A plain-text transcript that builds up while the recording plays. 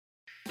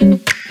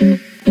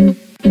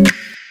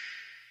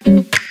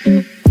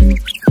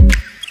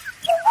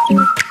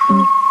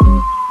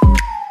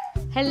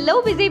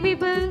Busy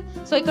people.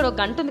 So ఇక్కడ ఒక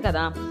గంట ఉంది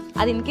కదా,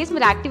 అది ఇన్ కేస్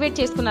మీరు యాక్టివేట్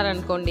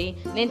చేసుకున్నారనుకోండి,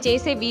 నేను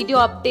చేసే వీడియో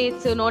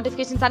అప్డేట్స్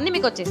నోటిఫికేషన్స్ అన్ని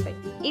మీకు వచ్చేస్తాయి.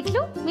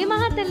 ఇట్లు మీ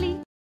మహాతల్లి.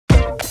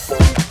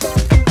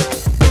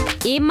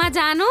 ఏమ్మా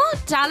జాను,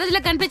 చాలా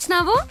రోజులకు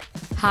కనిపించినావు.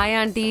 హాయ్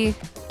ఆంటీ,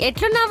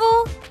 ఎట్లున్నావు?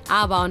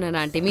 బాగున్నాను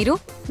ఆంటీ, మీరు?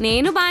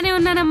 నేను బానే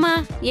ఉన్నానమ్మా,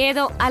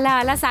 ఏదో అలా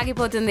అలా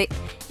సాగిపోతుంది.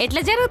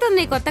 ఎట్లా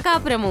జరుగుతుంది కొత్త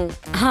కాపురము?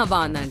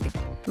 బాగుందా ఆంటీ?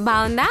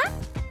 బాగుందా?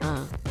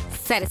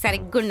 సరే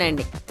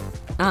సరిగ్గుండండి.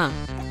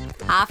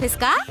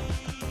 ఆఫీస్కా?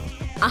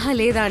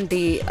 లేదా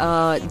ఆంటీ,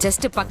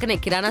 జస్ట్ పక్కనే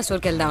కిరాణా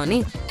స్టోర్కి వెళ్దామని.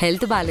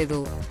 హెల్త్ బాగాలేదు.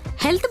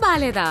 హెల్త్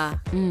బాగాలేదా?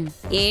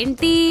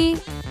 ఏంటి,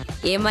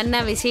 ఏమన్నా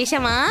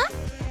విశేషమా?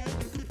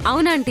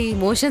 అవునంటీ,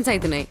 మోషన్స్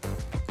అవుతున్నాయి.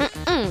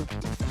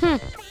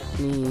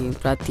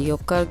 ప్రతి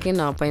ఒక్కరికి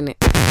నా పైనే.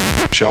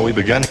 Shall we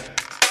begin?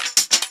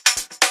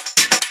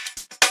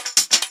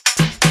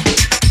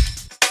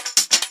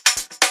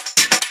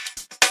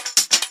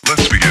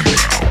 Let's begin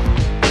now.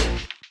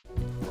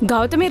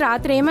 Gautami,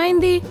 రాత్రి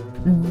ఏమైంది?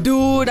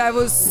 Dude, I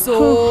was so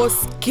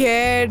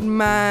scared,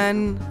 man.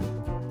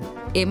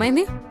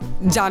 ఏమైంది?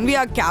 జాన్వి,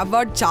 ఆ క్యాబ్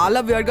వాడు చాలా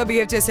వియర్డ్ గా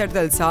బిహేవ్ చేశాడు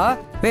తెలుసా.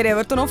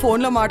 వేరెవరితోనో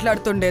ఫోన్ లో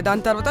మాట్లాడుతుండే,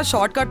 దాని తర్వాత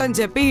షార్ట్ కట్ అని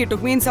చెప్పి he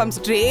took me in some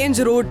strange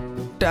route.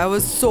 I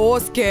was so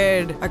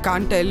scared. I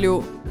can't tell you.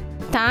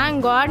 Thank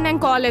God నేను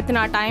కాల్ ఎత్తిన.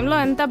 ఆ టైంలో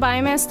ఎంత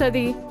భయం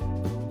వేస్తుంది.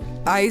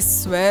 I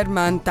swear,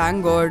 man, thank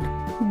God.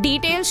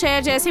 Details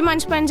share చేసి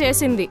మంచి పని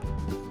చేసింది.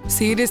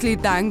 Seriously,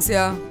 thanks,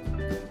 yeah.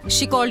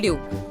 She called you?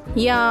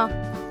 Yeah.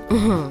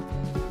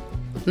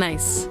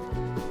 Nice.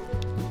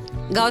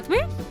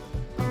 Gautami?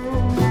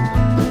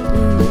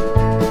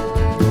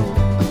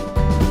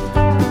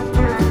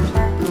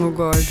 Oh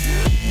God.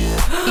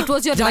 It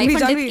was your life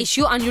and death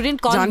issue and you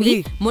didn't call me.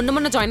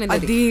 మొన్న జాయిన్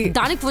అయింది.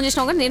 దానికి phone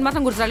చేసినావు కానీ నేను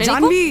మాత్రం గుర్తురాలేదు.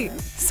 జాన్వి,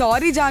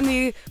 సారీ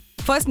జాన్వి.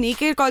 ఫస్ట్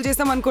నీకే కాల్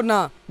చేస్తాం అనుకున్నా,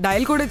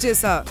 డయల్ కూడా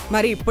చేసా.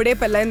 మరి ఇప్పుడే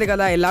పెళ్ళైంది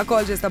కదా, ఎలా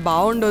కాల్ చేస్తా,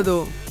 బాగుండదు.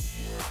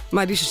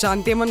 మరి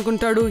సుశాంత్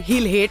ఏమనుకుంటాడు?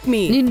 Heal hate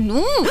me.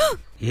 నిన్ను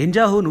ఏం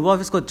జాహు, నువ్వు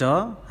ఆఫీస్కి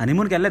వచ్చావు?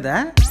 హనీమూన్కి వెళ్ళలేదా?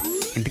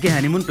 ఇంటికి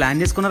హనీమూన్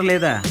ప్లాన్ చేసుకున్నారా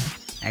లేదా?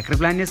 ఎక్కడ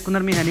ప్లాన్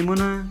చేసుకున్నారు మీ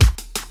హనీమూన్?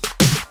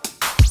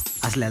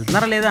 అసలు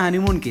వెళ్తున్నారా లేదా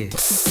హనీమూన్కి?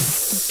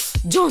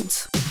 జోన్స్,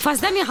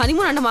 ఫస్ట్ టైం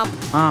హనీమూన్ అంట మా.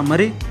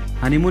 మరి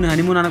హనీమూన్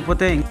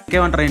అనకపోతే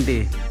ఇంకేమంటారు ఏంటి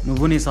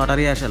నువ్వు నీ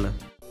సోటరీ ఆశలు?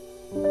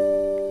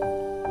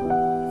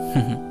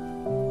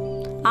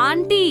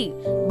 ఆంటీ,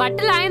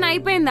 బట్టలు ఆయన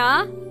అయిపోయిందా?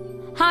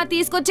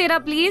 తీసుకొచ్చేరా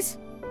ప్లీజ్.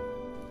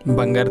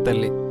 బంగారు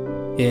తల్లి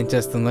ఏం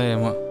చేస్తుందో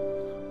ఏమో,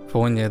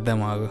 ఫోన్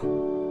చేద్దాం ఆగు.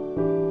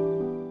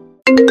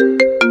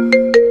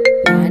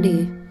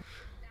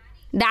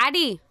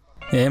 డాడీ.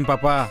 ఏం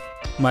పాపా,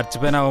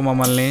 మర్చిపోయినావు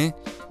మమ్మల్ని?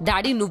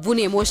 డాడీ, నువ్వు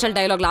నీ ఎమోషనల్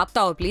డైలాగ్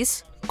ఆపుతావా ప్లీజ్?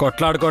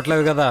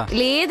 కొట్లాడుకోవట్లేదు కదా.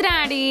 లేదు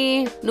డాడీ,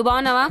 నువ్వు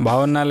బాగున్నావా?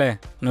 బాగున్నాలే,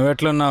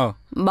 నువ్వెట్లున్నావు?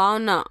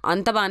 బాగున్నా,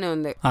 అంత బానే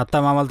ఉంది. అత్త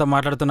మామలతో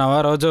మాట్లాడుతున్నావా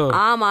రోజు?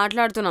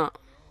 మాట్లాడుతున్నా.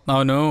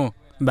 అవును,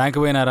 బ్యాంక్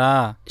పోయినారా?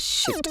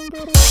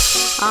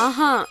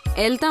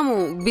 వెళ్తాము.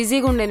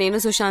 బిజీగా ఉండే, నేను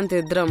సుశాంత్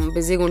ఇద్దరం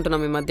బిజీగా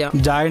ఉంటున్నాం ఈ మధ్య.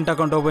 జాయింట్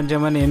అకౌంట్ ఓపెన్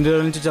చేయమని ఎన్ని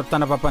రోజుల నుంచి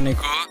చెప్తానా పాప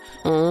నీకు?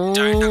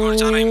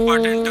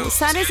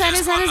 సరే సరే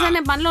సరే సరే,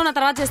 నేను పనిలో ఉన్న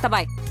తర్వాత చేస్తా,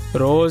 బాయ్.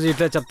 రోజు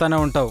ఇట్లా చెప్తానే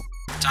ఉంటావు.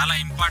 చాలా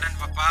ఇంపార్టెంట్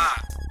పాపా,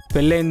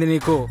 పెళ్ళైంది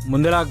నీకు,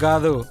 ముందులా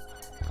కాదు.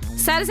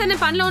 సరే సరే,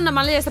 నేను పనిలో ఉన్నా,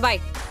 మళ్ళీ చేస్తా, బాయ్.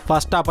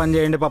 ఫస్ట్ ఆ పని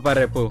చేయండి పాప.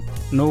 రేపు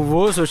నువ్వు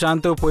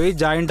సుశాంత్ పోయి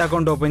జాయింట్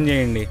అకౌంట్ ఓపెన్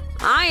చేయండి.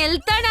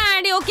 వెళ్తా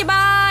డాడీ, ఓకే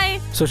బాయ్.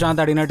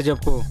 సుశాంత్ అడిగినట్టు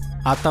చెప్పు,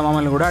 అత్త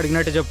మామల్ని కూడా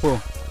అడిగినట్టు చెప్పు,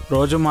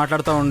 రోజు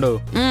మాట్లాడుతూ ఉండు.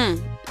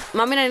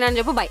 మమ్మీ నన్ను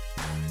చెప్పు, బాయ్.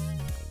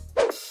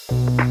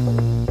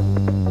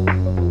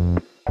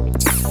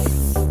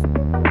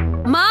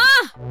 మా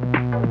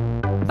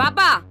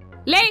పాపా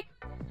లే,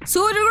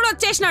 సూర్యుడు కూడా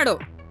వచ్చేసినాడు.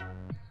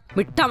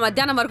 మిట్ట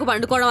మధ్యాహ్నం వరకు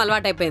పండుకోవడం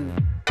అలవాటైపోయింది.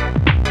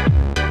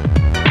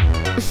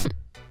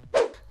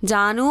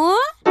 జాను,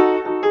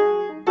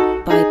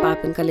 పాప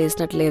ఇంకా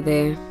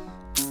లేసినట్లేదే.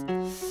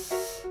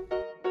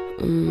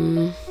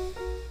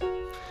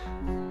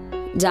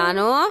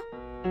 జాను,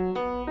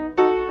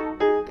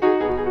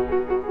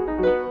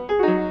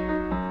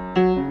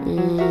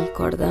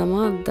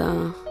 కొడదామా వద్దా?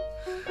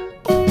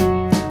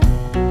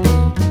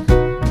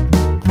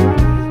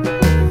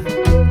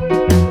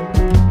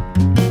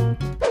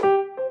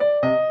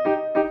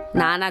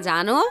 నానా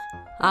జాను,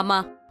 అమ్మా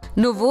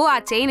నువ్వు ఆ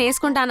చైన్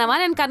వేసుకుంటానవా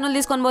నేను కర్నూలు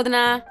తీసుకొని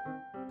పోదునా?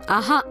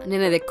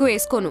 నేను అది ఎక్కువ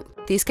వేసుకోను,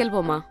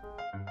 తీసుకెళ్ళిపోమా.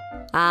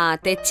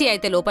 తెచ్చి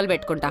అయితే లోపల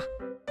పెట్టుకుంటా.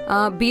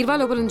 బీర్వా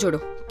లోపల నుంచి చూడు,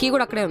 కీ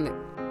కూడా అక్కడే ఉంది.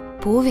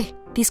 పోవే,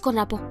 తీసుకొని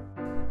రాపో.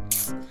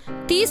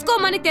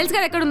 తీసుకోమని తెలుసు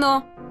కదా ఎక్కడుందో.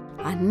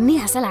 అన్నీ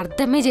అసలు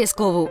అర్థమే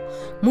చేసుకోవు.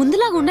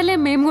 ముందులాగా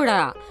ఉండలేం మేము కూడా,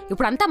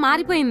 ఇప్పుడు అంతా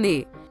మారిపోయింది.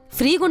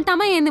 ఫ్రీగా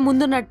ఉంటామా ఏంది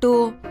ముందున్నట్టు?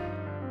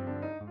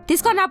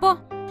 తీసుకొని రాపో.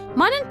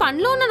 నేను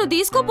పనిలో ఉన్నాను,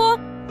 తీసుకోపో.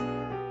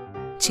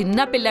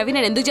 చిన్న పిల్లవి,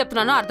 నేను ఎందుకు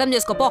చెప్తున్నానో అర్థం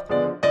చేసుకోపో.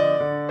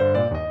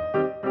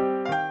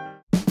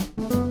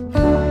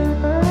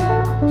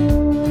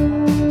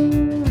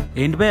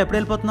 ఏంటి భయ్య, ఎప్పుడు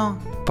వెళ్ళిపోతున్నావు?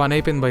 పని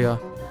అయిపోయింది భయ్యా.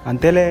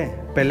 అంతేలే,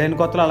 పెళ్ళైన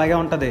కొత్తలో అలాగే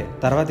ఉంటుంది.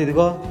 తర్వాత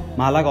ఇదిగో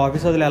మాలాగా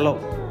ఆఫీస్ వదిలి వెళ్ళవు.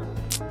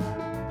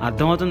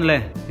 అర్థమవుతుందిలే.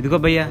 ఇదిగో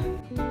భయ్యా,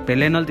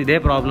 పెళ్ళైన వాళ్ళతో ఇదే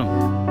ప్రాబ్లం.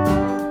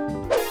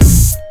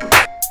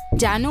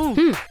 జాను,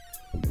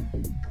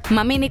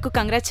 మమ్మీ నీకు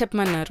కంగ్రాట్స్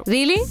చెప్పమన్నారు.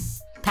 రియలీ?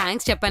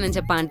 థ్యాంక్స్ చెప్పానని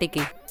చెప్పా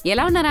ఆంటీకి.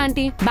 ఎలా ఉన్నారా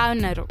ఆంటీ?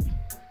 బాగున్నారు.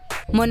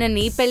 మొన్న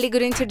నీ పెళ్లి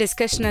గురించి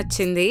డిస్కషన్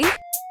వచ్చింది.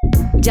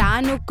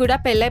 జాను కూడా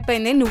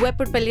పెళ్ళైపోయింది,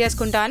 నువ్వెప్పుడు పెళ్లి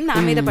చేసుకుంటావు అని నా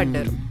మీద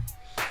పడ్డారు.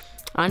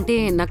 ఆంటీ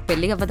నాకు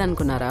పెళ్ళి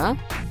అవ్వదనుకున్నారా?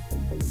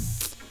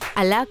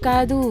 అలా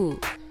కాదు,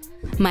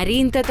 మరీ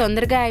ఇంత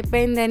తొందరగా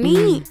అయిపోయిందని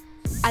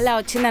అలా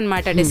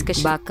వచ్చిందనమాట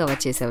డిస్కషన్. బాగా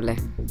వచ్చేసావులే,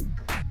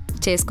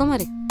 చేసుకో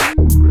మరి.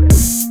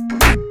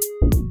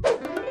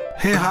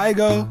 Hey, hi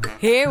girl.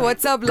 హే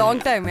వాట్సాప్,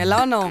 లాంగ్ టైం. ఎలా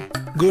ఉన్నావు?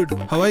 Good.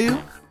 How are you?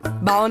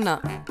 బాగున్నా.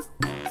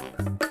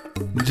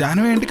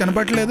 జాహ్నవి ఏంటి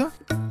కనపడలేదు?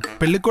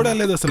 పెళ్ళికి కూడా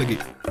లేదు అసలుకి.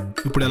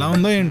 ఇప్పుడు ఎలా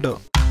ఉందో ఏంటో.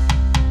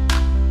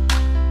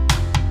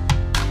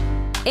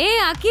 ఏ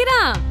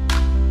అకీరా,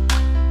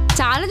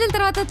 చాలా రోజుల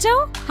తర్వాత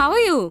వచ్చావు. How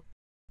are you?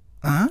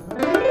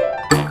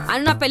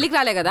 అని నా పెళ్ళికి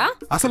రాలే కదా?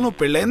 అసలు నువ్వు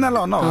పెళ్ళైంది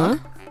అలా ఉన్నావా?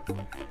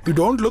 You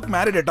don't look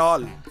married at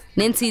all.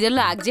 నేను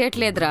సీరియల్లో యాక్ట్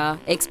చేయట్లేదురా,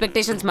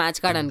 ఎక్స్పెక్టేషన్స్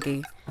మ్యాచ్ కావడానికి.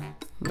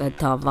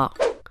 బతావా,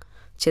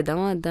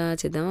 చేద్దామా వద్దా,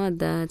 చేద్దామా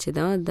వద్దా,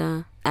 చేద్దామా వద్దా?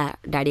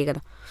 డాడీ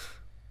కదా.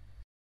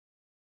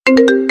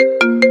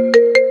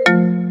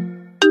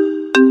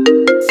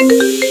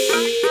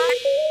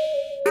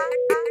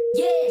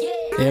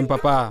 ఏం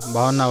పాపా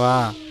బాగున్నావా?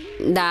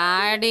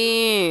 Daddy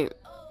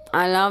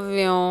I love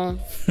you.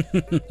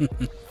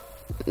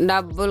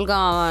 డబ్బులు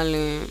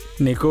కావాలి.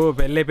 నీకు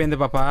పెళ్ళి అయిపోయింది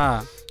పాపా.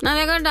 నా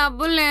దగ్గర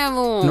డబ్బులు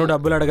లేవు. నువ్వు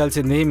డబ్బులు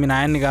అడగాల్సింది మీ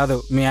నాయన్ని కాదు,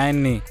 మీ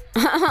ఆయన్ని.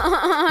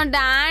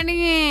 డాడీ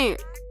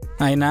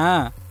అయినా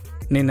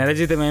నీ నెల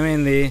జీతం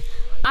ఏమైంది?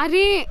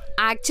 అరే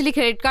యాక్చువల్లీ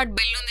క్రెడిట్ కార్డ్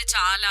బిల్ ఉంది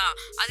చాలా,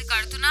 అది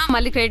కడుతున్నా,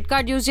 మళ్ళీ క్రెడిట్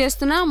కార్డ్ యూజ్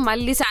చేస్తున్నా,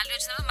 మళ్ళీ శాలరీ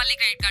వచ్చిన మళ్ళీ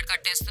క్రెడిట్ కార్డ్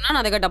కట్టేస్తున్నా. నా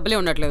దగ్గర డబ్బులే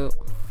ఉండట్లేదు.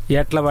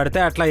 ఎట్లా పడితే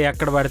అట్లా,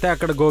 ఎక్కడ పడితే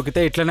అక్కడ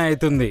గోకితే ఇట్లనే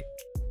అవుతుంది.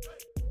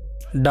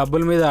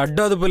 డబ్బుల మీద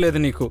అడ్డు అదుపు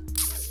లేదు నీకు.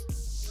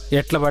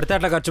 ఎట్లా పడితే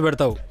అట్లా ఖర్చు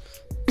పెడతావు.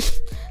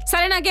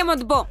 సరే నాకేం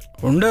వద్దు పో.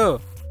 ఉండు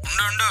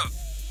ఉండు,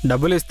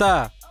 డబ్బులు ఇస్తా.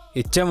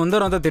 ఇచ్చే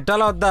ముందు అంత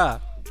తిట్టాలా వద్దా?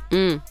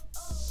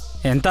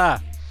 ఎంత?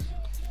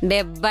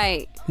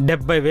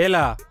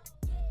 70,000.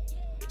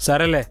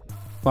 సరేలే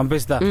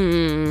పంపిస్తా.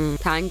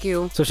 Thank you.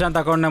 Sushant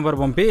account number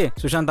పంపి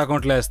సుశాంత్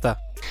అకౌంట్లో వేస్తా.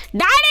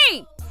 డాడీ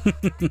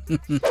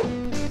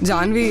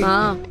జాన్వి,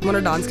 మన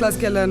డాన్స్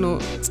క్లాస్కి వెళ్ళాను,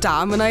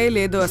 స్టామినాయే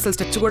లేదు, అసలు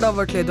స్ట్రెచ్ కూడా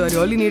అవ్వట్లేదు. I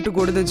really need to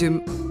go to the gym.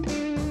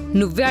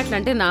 నువ్వే అట్లా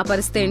అంటే నా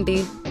పరిస్థితి ఏంటి?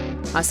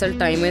 అసలు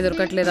టైమే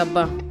దొరకట్లేదు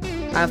అబ్బా.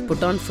 I have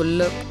put on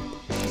full.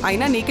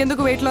 అయినా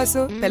నీకెందుకు వెయిట్ లాస్?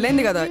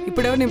 పెళ్ళైంది కదా,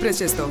 ఇప్పుడు ఎవరిని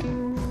ఇంప్రెస్ చేస్తావు?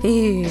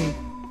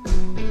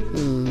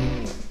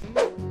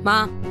 మా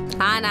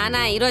నాన్న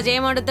ఈరోజు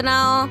ఏం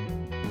వండుతున్నావు?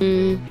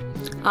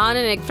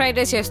 నేను ఎగ్ ఫ్రైడ్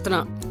రైస్ చేస్తున్నా.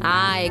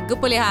 ఎగ్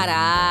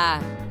పులిహారా?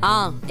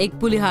 ఎగ్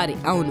పులిహారి,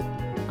 అవును.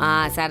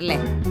 సర్లే.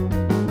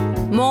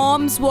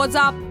 మోమ్స్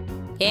వాట్సాప్,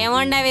 ఏం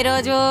వండావు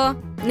ఈరోజు?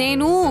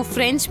 నేను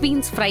ఫ్రెంచ్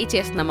బీన్స్ ఫ్రై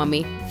చేస్తున్నా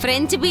మమ్మీ.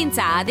 ఫ్రెంచ్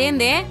బీన్సా?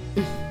 అదేందే?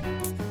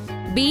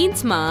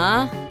 బీన్స్ మా,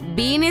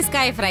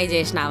 బీనిస్కాయ ఫ్రై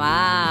చేసినావా?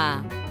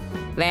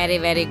 Very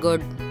very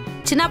good.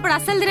 చిన్నప్పుడు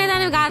అస్సలు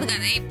తినేదానివి కాదు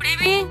కదా,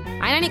 ఇప్పుడేమి?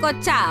 అయినా నీకు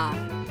వచ్చా?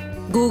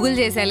 గూగుల్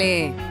చేసాలే.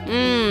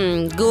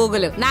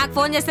 గూగుల్ నాకు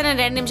ఫోన్ చేస్తే నేను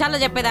 2 నిమిషాల్లో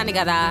చెప్పేదాన్ని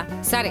కదా.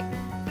 సరే,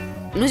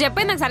 నువ్వు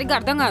చెప్పేది నాకు సరిగ్గా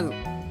అర్థం కాదు.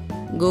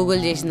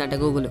 గూగుల్ చేసిందట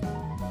గూగుల్.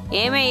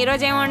 ఏమే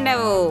ఈరోజు ఏం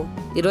వండావు?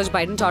 ఈరోజు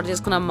బయట నుంచి ఆర్డర్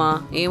చేసుకున్నామ్మా.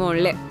 ఏం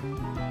వండలే.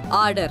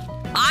 ఆర్డర్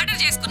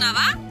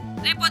చేసుకున్నావా?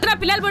 రేపు పొద్దున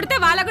పిల్లలు పుడితే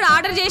వాళ్ళకు కూడా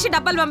ఆర్డర్ చేసి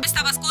డబ్బాలు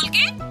పంపిస్తావా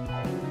స్కూల్కి?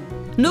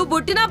 నువ్వు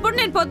పుట్టినప్పుడు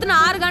నేను పొద్దున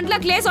 6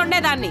 గంటలకు లేసి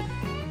వండేదాన్ని.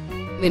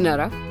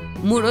 విన్నారా?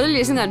 3 రోజులు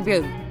చేసింది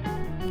అనిపించదు.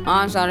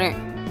 సరే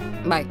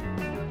బాయ్.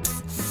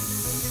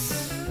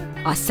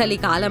 అస్సలు ఈ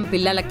కాలం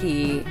పిల్లలకి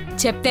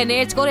చెప్తే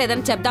నేర్చుకోరు,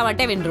 ఏదైనా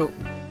చెప్దామంటే వినరు.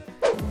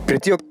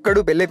 ప్రతి ఒక్కడు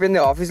పెళ్ళైపోయింది,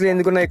 ఆఫీస్లో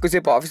ఎందుకున్నా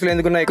ఎక్కువసేపు, ఆఫీస్లో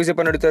ఎందుకున్నా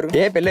ఎక్కువసేపు అని అడుగుతారు.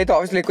 ఏ పెళ్ళైతే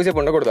ఆఫీస్లో ఎక్కువసేపు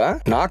ఉండకూడదా?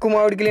 నాకు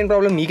మావిడికి లేని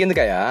ప్రాబ్లం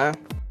మీకెందుకయ్యా?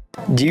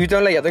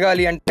 జీవితంలో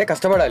ఎదగాలి అంటే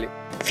కష్టపడాలి.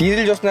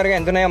 ఫీజులు చూస్తున్నారుగా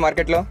ఎంతున్నాయా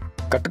మార్కెట్లో?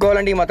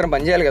 కట్టుకోవాలంటే ఈ మాత్రం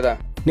పని చేయాలి కదా.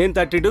 నేను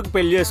 32కి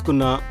పెళ్లి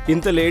చేసుకున్నా,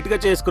 ఇంత లేట్గా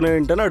చేసుకున్నా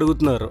ఏంటని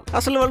అడుగుతున్నారు.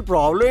 అసలు వాళ్ళ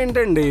ప్రాబ్లం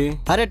ఏంటండి?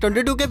 అరే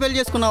 22కే పెళ్లి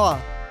చేసుకున్నావా?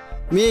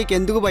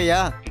 మీకెందుకు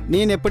భయ్యా?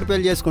 నేను ఎప్పుడు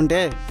పెళ్లి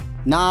చేసుకుంటే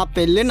నా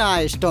పెళ్లి నా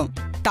ఇష్టం.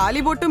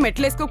 తాలిబొట్టు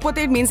మెట్లేసుకోకపోతే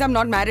ఇట్ మీన్స్ ఐమ్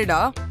నాట్ మ్యారీడా?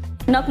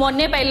 నాకు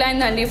మొన్నే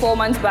పెళ్ళయిందండి 4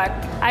 months బ్యాక్.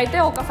 అయితే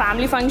ఒక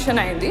ఫ్యామిలీ ఫంక్షన్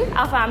అయింది.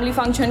 ఆ ఫ్యామిలీ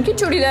ఫంక్షన్కి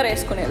చుడిదార్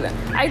వేసుకునేది.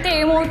 అయితే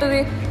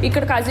ఏమవుతుంది,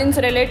 ఇక్కడ కజిన్స్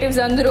రిలేటివ్స్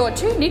అందరూ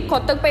వచ్చి నీకు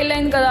కొత్తగా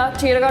పెళ్ళయింది కదా,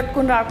 చీర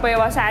కట్టుకుని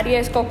రాకపోయావా, శారీ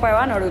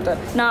వేసుకోకపోయావా అని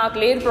అడుగుతారు. నాకు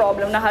లేదు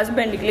ప్రాబ్లం, నా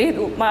హస్బెండ్కి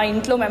లేదు, మా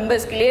ఇంట్లో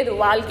మెంబర్స్కి లేదు.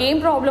 వాళ్ళకి ఏం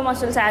ప్రాబ్లం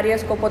అసలు శారీ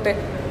వేసుకోకపోతే?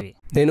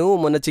 నేను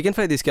మొన్న చికెన్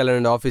ఫ్రై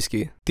తీసుకెళ్ళానండి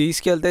ఆఫీస్కి.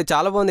 తీసుకెళ్తే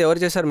చాలా బాగుంది,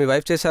 ఎవరు చేశారు? మీ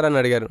వైఫ్ చేశారని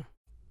అడిగారు.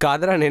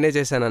 కాదరా నేనే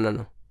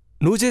చేశానన్నాను.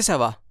 నువ్వు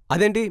చేసావా?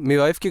 అదేంటి మీ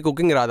వైఫ్కి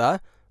కుకింగ్ రాదా?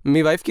 మీ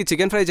వైఫ్కి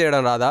చికెన్ ఫ్రై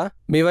చేయడం రాదా?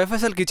 మీ వైఫ్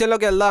అసలు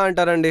కిచెన్లోకి వెళ్దా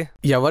అంటారండి.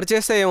 ఎవరు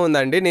చేస్తే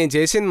ఏముందండి, నేను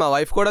చేసింది మా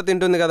వైఫ్ కూడా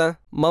తింటుంది కదా,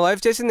 మా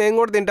వైఫ్ చేసింది నేను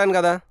కూడా తింటాను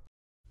కదా.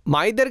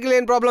 మా ఇద్దరికి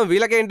లేని ప్రాబ్లం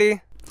వీళ్ళకేంటి?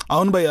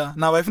 అవును భయ్యా,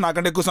 నా వైఫ్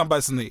నాకంటే ఎక్కువ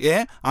సంపాదిస్తుంది.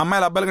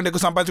 అమ్మాయిల అబ్బాయిల కంటే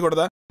ఎక్కువ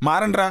సంపాదించకూడదా?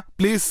 మారండ్రా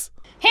please.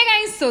 Hey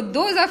guys, so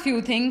those are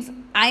few things.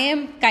 I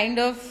am kind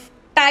of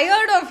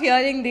tired of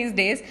hearing these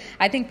days.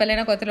 I think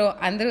పెళ్ళైన కొత్తలో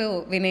అందరూ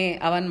వినే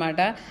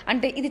అవన్నమాట.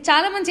 అంటే ఇది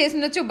చాలా మంది చేసి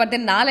ఉండొచ్చు, బట్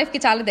దెన్ నా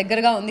లైఫ్కి చాలా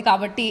దగ్గరగా ఉంది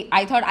కాబట్టి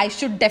I thought I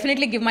should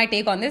definitely give my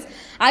take on this.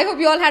 I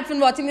hope you all had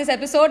fun watching this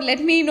episode.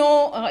 Let me no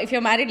if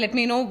you're married, let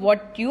me know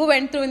what you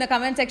went through in the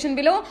comment section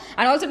below,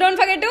 and also don't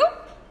forget to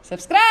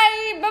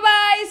subscribe. Bye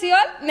bye, see you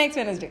all next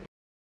Wednesday.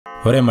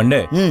 ఒరే Monday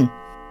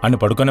అన్ని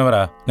పడుకునేవరా,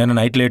 నేను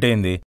night late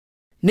అయింది.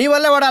 నీ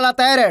వల్లే వాడు అలా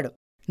తయారాడు,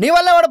 నీ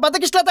వల్లే వాడు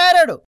బద్దకిష్లా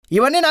తయారాడు.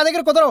 ఇవన్నీ నా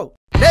దగ్గర కుదరవు.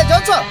 రే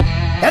జోన్సో,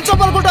 ఎంత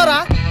పనుకుంటారా?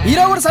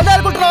 హీరో కూడా సండే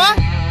అనుకుంటున్నావా?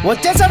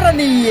 వచ్చేసాడు రా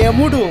నీ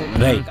ఎముడు.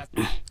 రై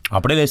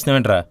అప్పుడే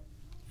లేచినావేంట్రా?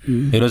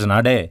 ఈరోజు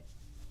నాడే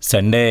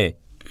సండే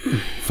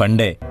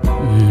ఫండే.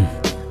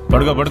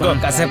 పడుకో పడుకో,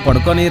 కాసేపు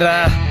పడుకోనిరా.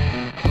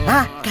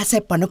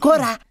 కాసేపు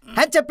పనుకోరా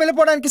అని చెప్పి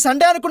వెళ్ళిపోవడానికి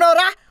సండే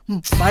అనుకున్నావురా?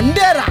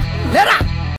 మండేరా లేరా.